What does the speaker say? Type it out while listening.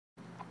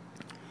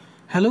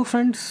Hello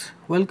friends,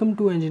 welcome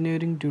to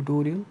engineering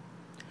tutorial.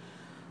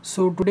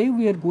 So today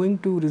we are going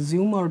to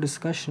resume our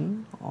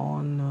discussion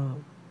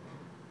on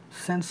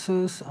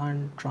sensors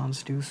and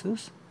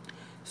transducers.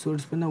 So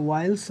it's been a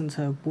while since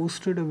I have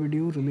posted a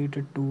video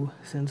related to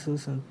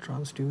sensors and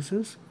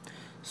transducers.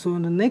 So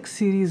in the next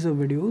series of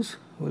videos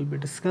we'll be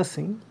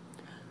discussing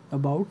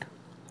about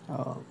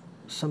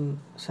some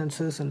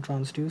sensors and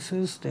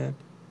transducers, their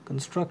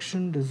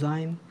construction,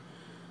 design,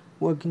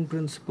 working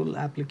principle,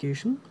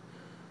 application.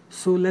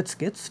 So let's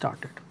get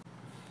started.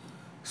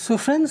 So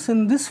friends,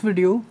 in this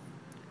video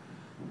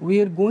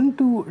we are going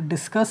to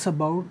discuss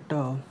about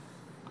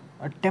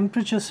a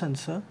temperature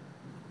sensor,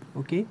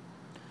 okay,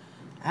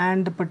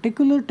 and the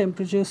particular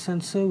temperature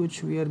sensor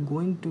which we are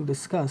going to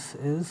discuss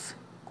is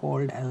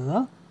called as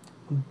a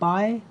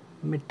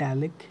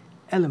bimetallic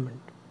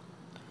element.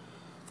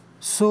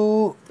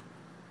 So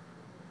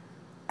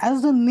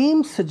as the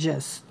name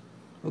suggests,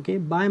 okay,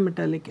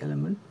 bimetallic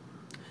element,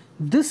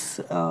 this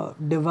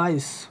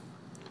device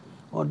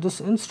or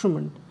this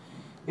instrument,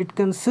 it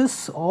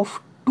consists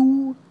of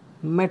two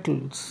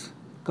metals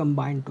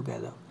combined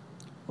together,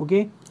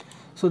 okay.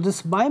 So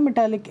this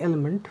bimetallic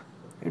element,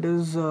 it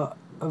is a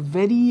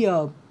very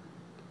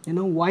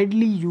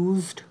widely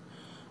used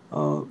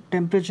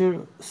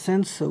temperature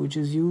sensor which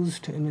is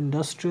used in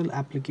industrial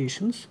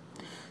applications.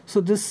 So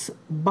this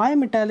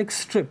bimetallic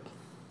strip,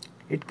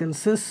 it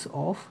consists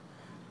of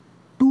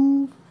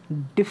two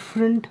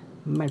different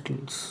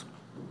metals,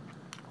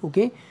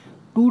 okay,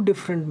 two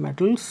different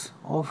metals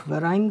of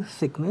varying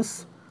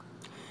thickness,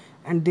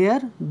 and they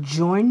are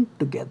joined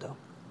together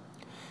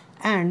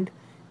and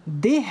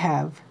they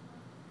have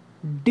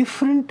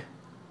different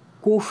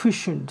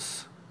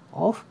coefficients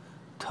of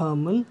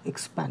thermal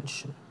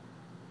expansion,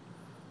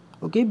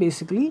 okay,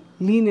 basically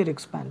linear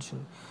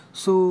expansion.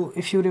 So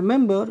if you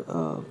remember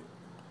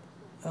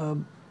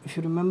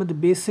the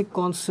basic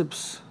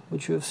concepts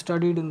which you have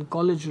studied in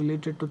college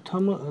related to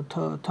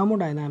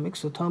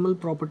thermodynamics, so thermal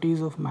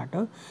properties of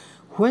matter,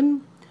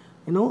 when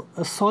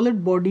a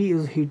solid body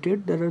is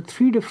heated, there are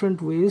three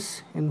different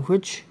ways in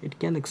which it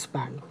can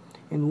expand.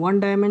 In one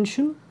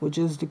dimension, which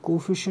is the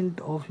coefficient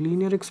of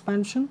linear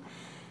expansion;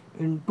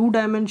 in two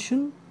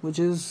dimension, which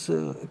is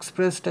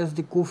expressed as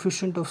the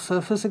coefficient of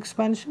surface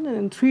expansion; and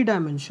in three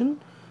dimension,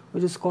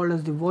 which is called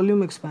as the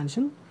volume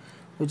expansion,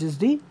 which is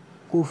the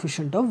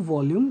coefficient of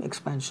volume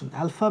expansion,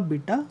 alpha,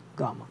 beta,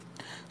 gamma.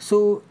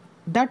 So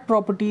that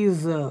property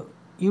is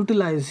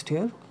utilized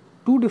here.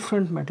 Two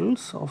different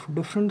metals of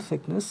different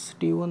thickness,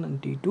 T1 and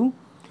T2,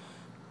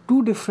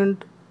 two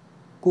different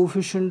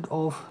coefficient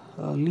of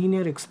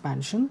linear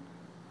expansion,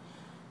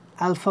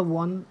 alpha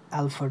 1,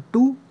 alpha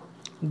 2,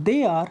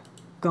 they are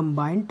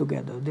combined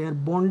together, they are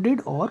bonded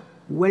or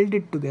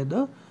welded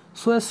together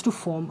so as to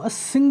form a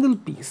single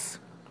piece,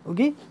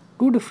 okay.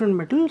 Two different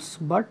metals,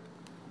 but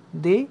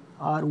they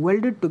are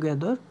welded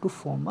together to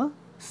form a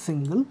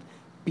single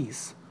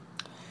piece.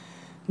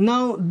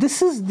 Now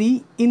this is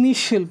the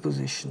initial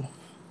position,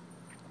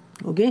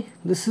 okay,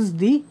 this is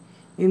the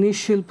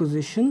initial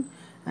position,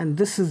 and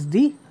this is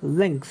the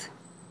length,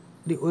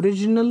 the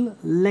original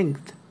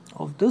length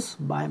of this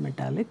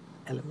bimetallic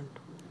element.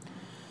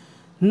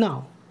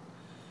 Now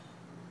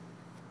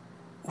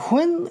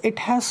when it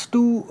has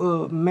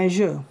to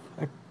measure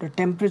a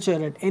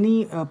temperature at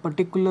any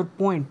particular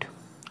point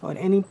or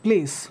any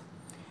place,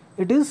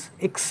 it is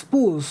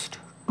exposed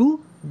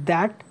to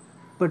that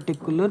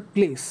particular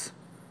place,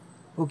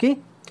 okay.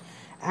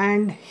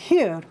 And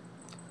here,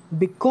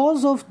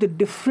 because of the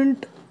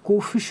different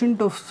coefficient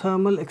of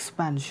thermal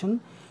expansion,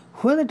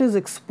 when it is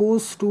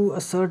exposed to a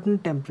certain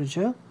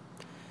temperature,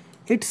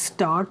 it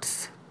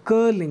starts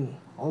curling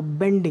or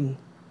bending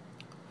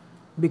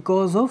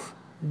because of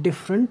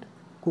different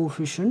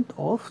coefficient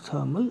of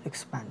thermal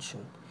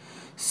expansion.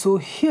 So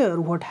here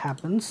what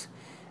happens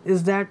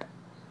is that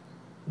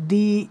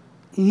the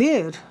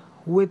layer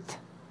with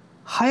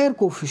higher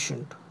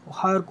coefficient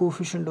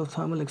of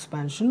thermal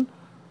expansion,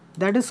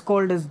 that is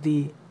called as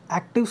the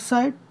active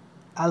side,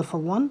 alpha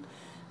 1,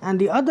 and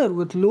the other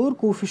with lower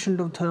coefficient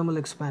of thermal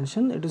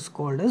expansion, it is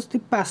called as the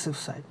passive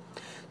side.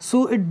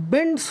 So it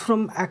bends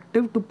from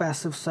active to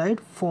passive side,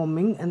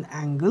 forming an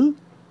angle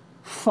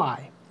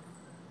phi,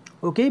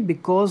 okay,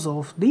 because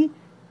of the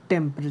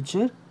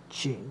temperature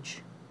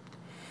change.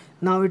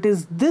 Now it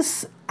is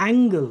this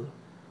angle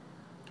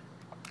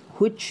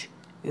which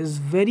is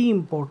very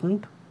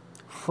important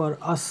for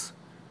us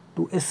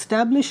to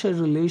establish a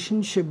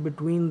relationship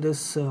between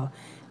this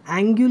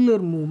angular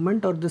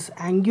movement or this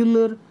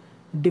angular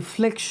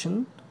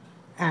deflection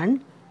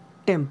and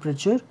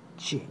temperature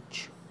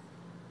change,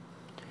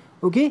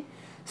 okay.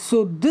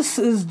 So this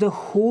is the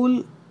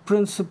whole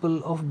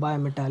principle of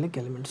bimetallic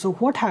element. So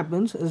what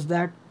happens is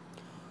that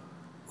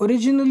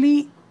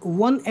originally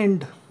one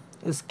end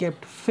is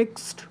kept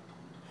fixed,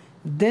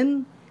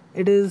 then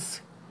it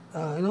is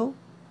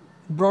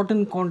brought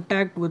in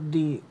contact with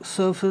the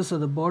surface of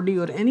the body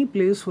or any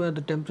place where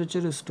the temperature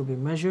is to be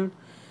measured.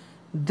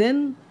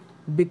 Then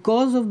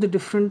because of the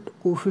different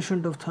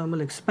coefficient of thermal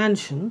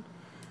expansion,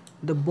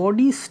 the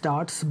body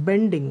starts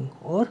bending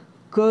or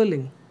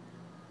curling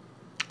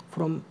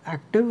from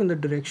active in the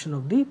direction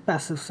of the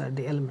passive side,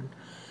 the element.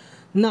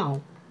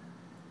 Now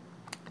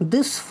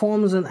this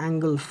forms an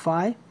angle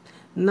phi.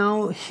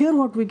 Now here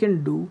what we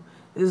can do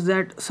is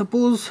that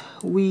suppose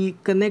we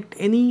connect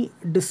any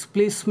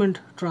displacement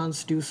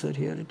transducer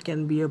here. It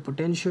can be a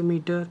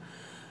potentiometer,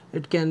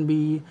 it can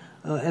be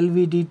a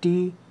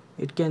LVDT,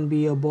 it can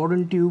be a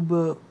Bourdon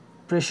tube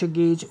pressure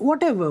gauge,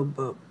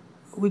 whatever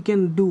we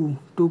can do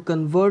to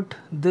convert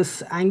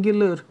this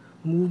angular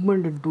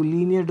movement into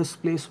linear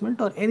displacement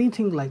or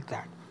anything like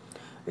that.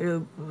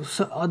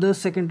 So other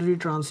secondary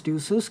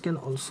transducers can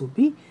also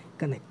be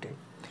connected.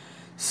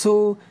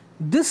 So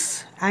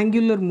this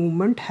angular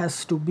movement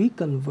has to be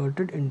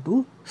converted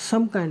into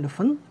some kind of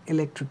an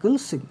electrical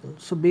signal.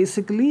 So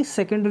basically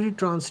secondary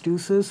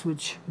transducers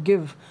which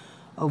give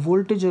a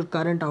voltage or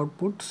current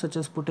output such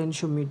as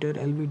potentiometer,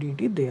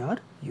 LVDT, they are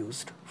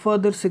used.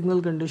 Further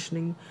signal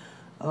conditioning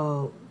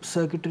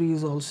circuitry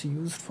is also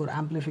used for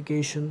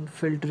amplification,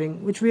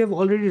 filtering, which we have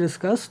already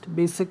discussed,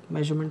 basic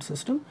measurement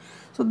system.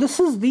 So this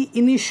is the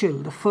initial,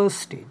 the first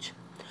stage.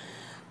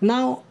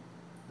 Now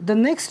the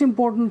next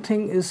important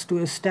thing is to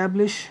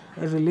establish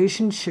a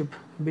relationship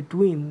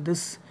between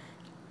this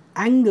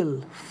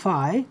angle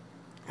phi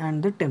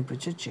and the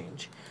temperature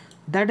change.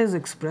 That is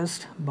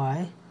expressed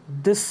by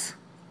this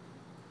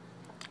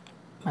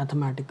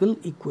mathematical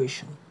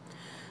equation.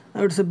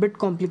 Now it's a bit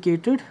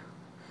complicated.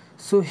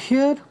 So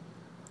here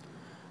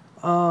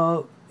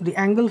the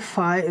angle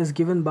phi is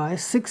given by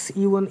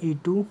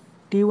 6E1E2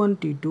 T1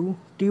 T2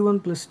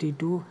 T1 plus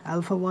T2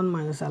 alpha 1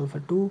 minus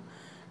alpha 2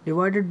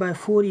 divided by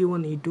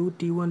 4E1 E2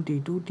 T1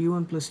 T2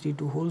 T1 plus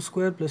T2 whole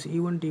square plus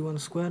E1 T1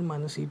 square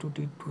minus E2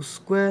 T2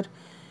 square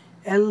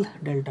L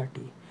delta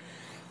T.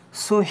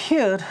 So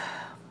here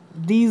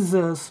these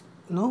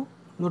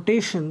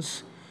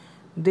notations,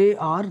 they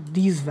are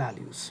these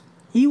values.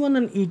 E1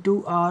 and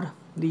E2 are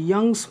the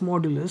Young's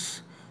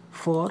modulus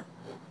for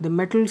the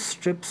metal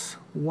strips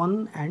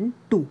 1 and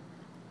 2.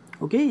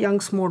 Okay,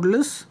 Young's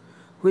modulus,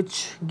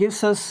 which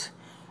gives us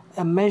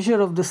a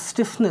measure of the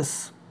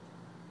stiffness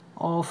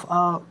of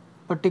a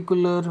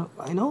particular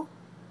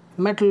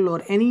metal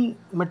or any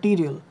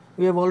material.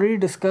 We have already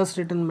discussed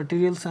it in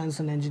material science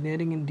and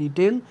engineering in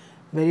detail,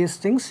 various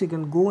things. You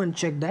can go and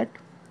check that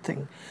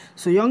thing.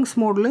 So Young's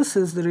modulus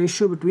is the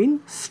ratio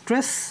between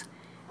stress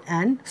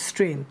and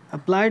strain,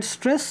 applied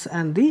stress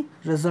and the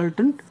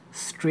resultant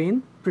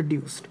strain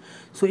produced.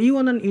 So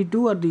E1 and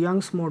E2 are the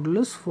Young's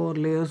modulus for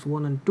layers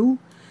 1 and 2.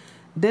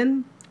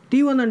 Then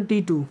T1 and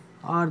T2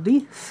 are the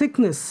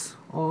thickness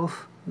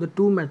of the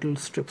two metal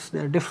strips, they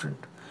are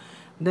different.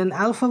 Then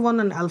alpha 1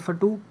 and alpha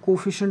 2,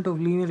 coefficient of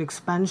linear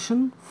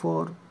expansion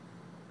for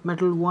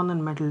metal 1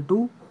 and metal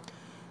 2.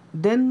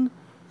 Then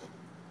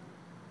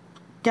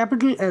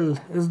capital L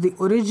is the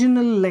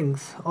original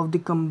length of the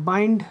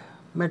combined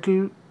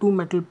two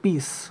metal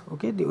piece,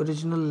 okay, the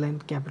original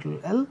length capital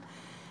L,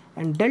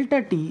 and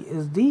delta T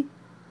is the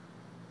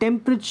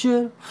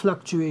temperature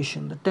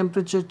fluctuation, the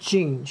temperature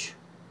change,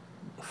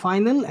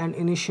 final and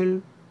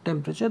initial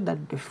temperature,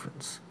 that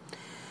difference.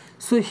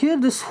 So here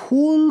this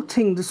whole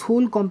thing, this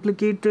whole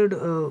complicated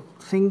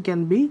thing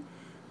can be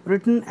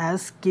written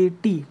as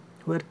KT,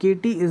 where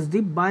KT is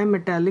the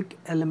bimetallic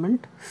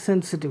element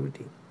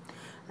sensitivity,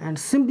 and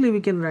simply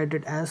we can write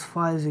it as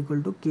phi is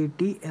equal to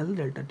KT L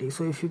delta T.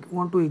 So if you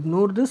want to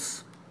ignore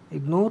this,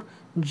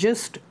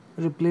 just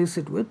replace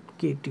it with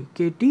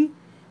KT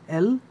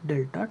L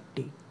delta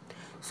T.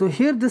 So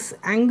here this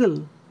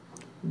angle,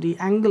 the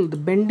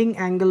bending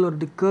angle or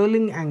the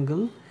curling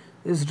angle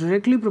is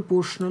directly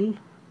proportional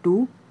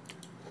to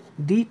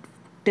the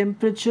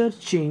temperature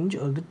change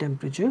or the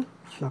temperature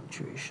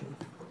fluctuation,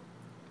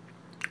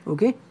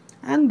 okay,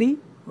 and the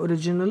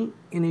original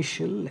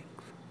initial length.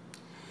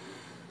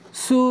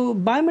 So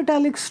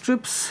bimetallic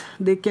strips,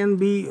 they can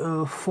be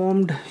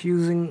formed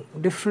using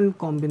different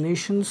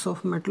combinations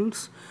of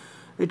metals.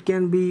 It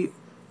can be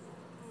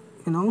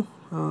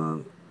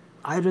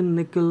iron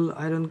nickel,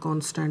 iron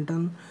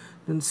constantan,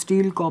 then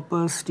steel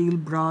copper, steel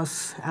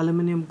brass,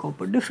 aluminum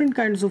copper, different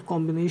kinds of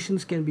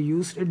combinations can be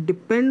used. It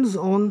depends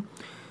on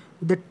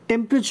the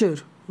temperature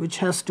which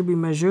has to be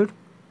measured,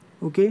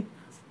 okay,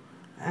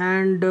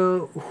 and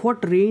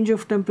what range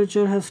of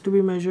temperature has to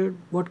be measured,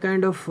 what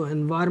kind of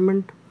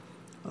environment,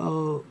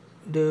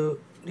 the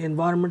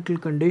environmental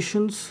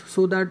conditions,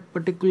 so that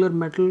particular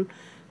metal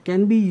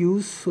can be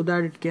used so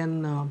that it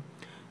can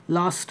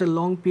last a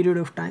long period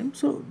of time.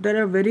 So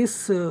there are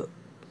various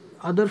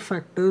other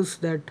factors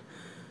that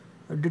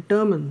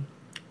determine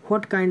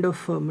what kind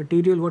of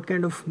material, what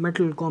kind of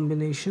metal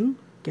combination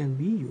can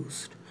be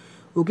used.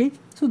 Okay,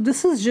 so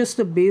this is just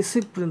the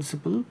basic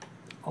principle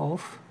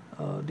of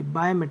the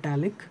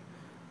bimetallic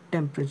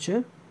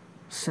temperature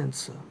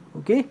sensor.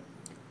 Okay,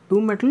 two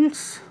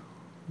metals,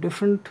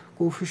 different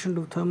coefficient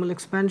of thermal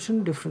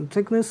expansion, different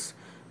thickness,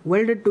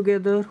 welded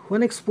together.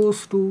 When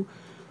exposed to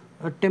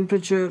a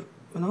temperature,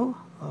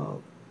 an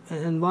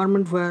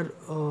environment where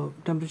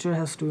temperature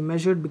has to be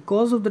measured,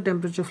 because of the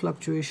temperature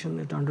fluctuation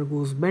it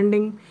undergoes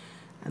bending,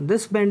 and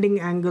this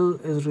bending angle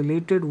is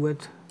related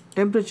with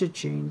temperature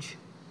change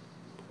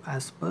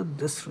as per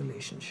this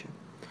relationship.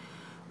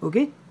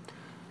 Okay,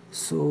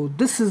 so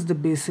this is the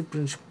basic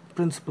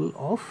principle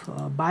of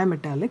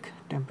bimetallic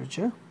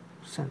temperature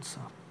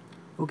sensor.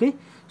 Okay,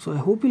 so I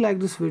hope you like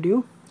this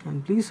video,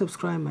 and please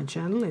subscribe my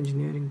channel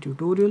Engineering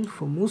Tutorial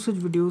for more such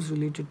videos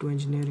related to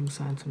engineering,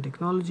 science and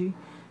technology.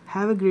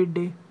 Have a great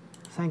day.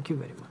 Thank you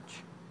very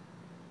much.